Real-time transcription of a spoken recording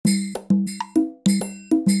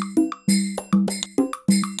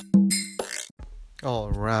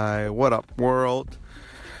All right, what up, world?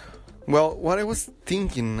 Well, what I was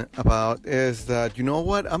thinking about is that, you know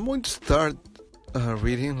what? I'm going to start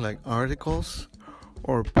reading like articles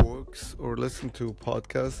or books or listen to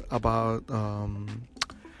podcasts about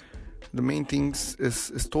the main things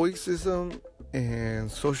is stoicism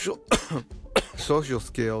and social social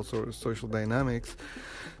skills or social dynamics.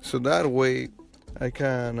 So that way I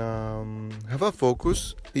can have a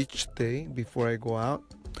focus each day before I go out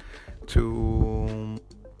to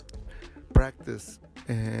practice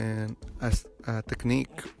and as a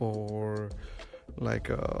technique or like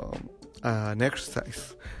an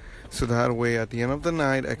exercise, so that way at the end of the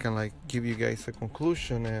night I can like give you guys a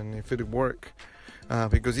conclusion and if it work,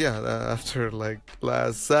 because after like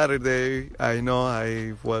last Saturday I know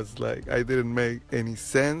I was like I didn't make any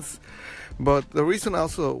sense, but the reason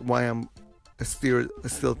also why I'm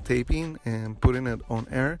still taping and putting it on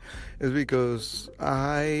air is because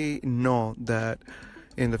I know that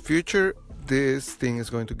in the future this thing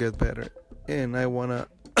is going to get better, and I wanna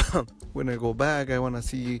when I go back I wanna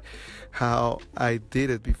see how I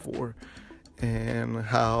did it before and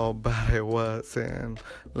how bad I was and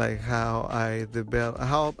like how I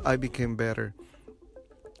became better.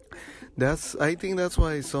 That's I think that's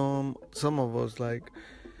why some of us like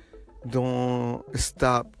don't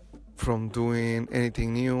stop from doing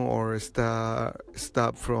anything new or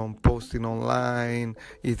stop from posting online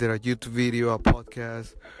either a YouTube video, a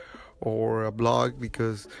podcast, or a blog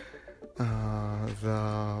because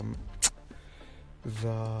the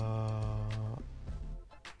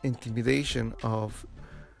intimidation of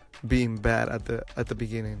being bad at the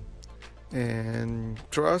beginning. And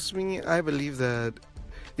trust me, I believe that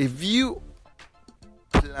if you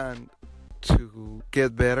plan to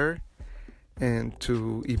get better and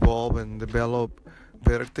to evolve and develop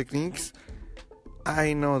better techniques,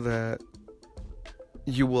 I know that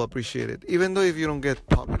you will appreciate it. Even though if you don't get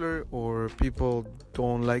popular or people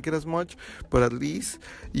don't like it as much, but at least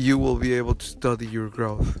you will be able to study your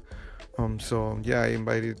growth. So yeah, I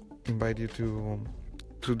invite you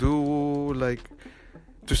to do like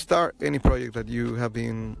to start any project that you have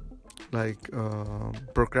been like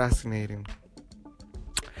procrastinating.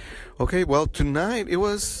 Okay, well tonight it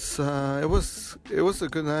was a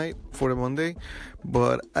good night for a Monday,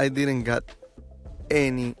 but I didn't got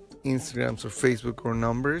any Instagrams or Facebook or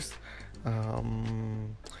numbers.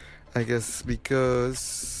 I guess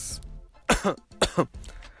because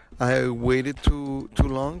I waited too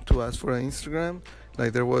long to ask for an Instagram.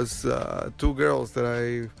 Like there was two girls that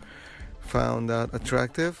I found that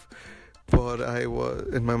attractive, but I was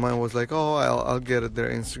in my mind was like, oh, I'll get it their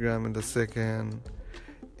Instagram in the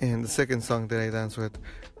second song that I dance with,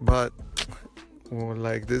 but well,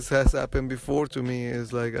 like this has happened before to me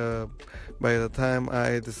is like by the time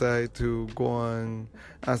I decide to go and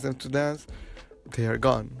ask them to dance, they are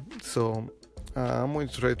gone. So I'm going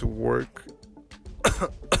to try to work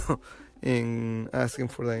in asking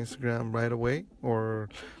for the Instagram right away or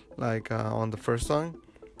like on the first song,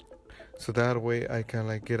 so that way I can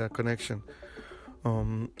like get a connection.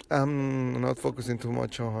 I'm not focusing too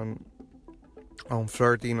much on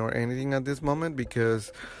flirting or anything at this moment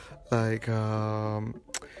because like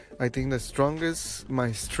I think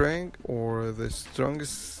my strength or the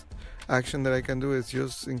strongest action that I can do is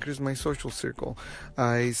just increase my social circle.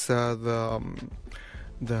 I saw the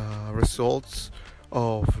results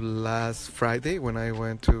of last Friday when I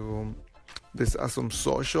went to this awesome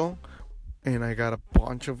social and I got a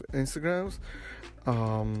bunch of Instagrams.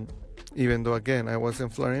 Even though again I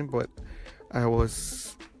wasn't flirting, but I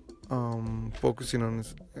was focusing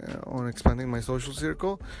on expanding my social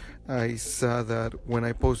circle. I saw that when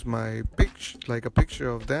I post my picture, like a picture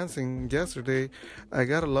of dancing yesterday, I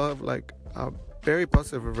got a lot of like a very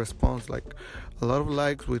positive response, like a lot of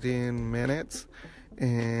likes within minutes,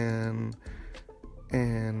 and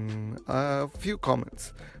a few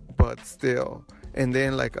comments, but still. And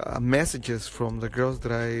then like messages from the girls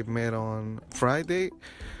that I met on Friday,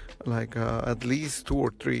 like at least two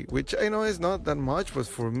or three, which I know is not that much, but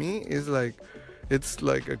for me it's like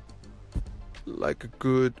a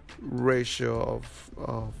good ratio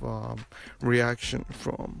of reaction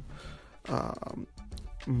from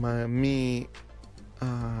me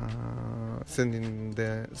sending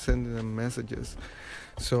them messages.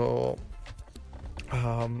 So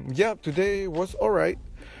yeah, today was all right.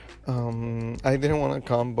 I didn't want to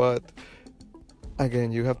come, but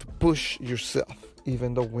again, you have to push yourself,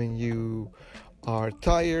 even though when you are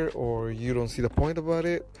tired or you don't see the point about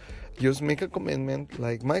it. Just make a commitment.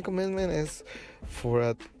 Like my commitment is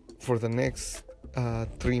for the next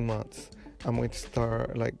 3 months. I'm going to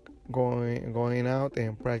start like going out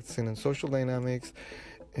and practicing in social dynamics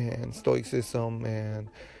and stoicism and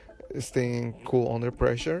staying cool under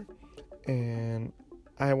pressure. And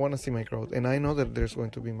I want to see my growth, and I know that there's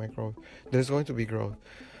going to be my growth. There's going to be growth.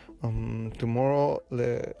 Tomorrow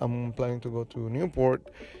I'm planning to go to Newport,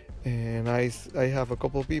 and I have a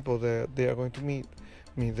couple of people that they are going to meet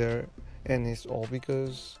me there, and it's all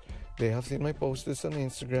because they have seen my posts on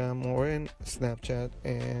Instagram or in Snapchat,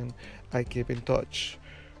 and I keep in touch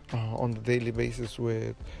on the daily basis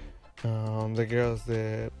with the girls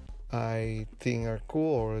that I think are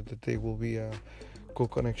cool, or that they will be a cool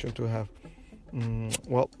connection to have.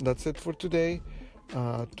 Well, that's it for today.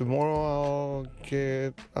 Tomorrow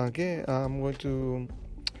I'm going to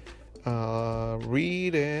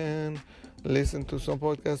read and listen to some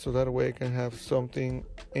podcasts, so that way I can have something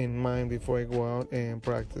in mind before I go out and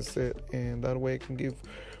practice it, and that way I can give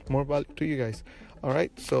more value to you guys. All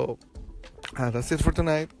right, so that's it for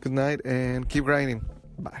tonight. Good night and keep grinding.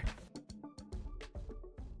 Bye.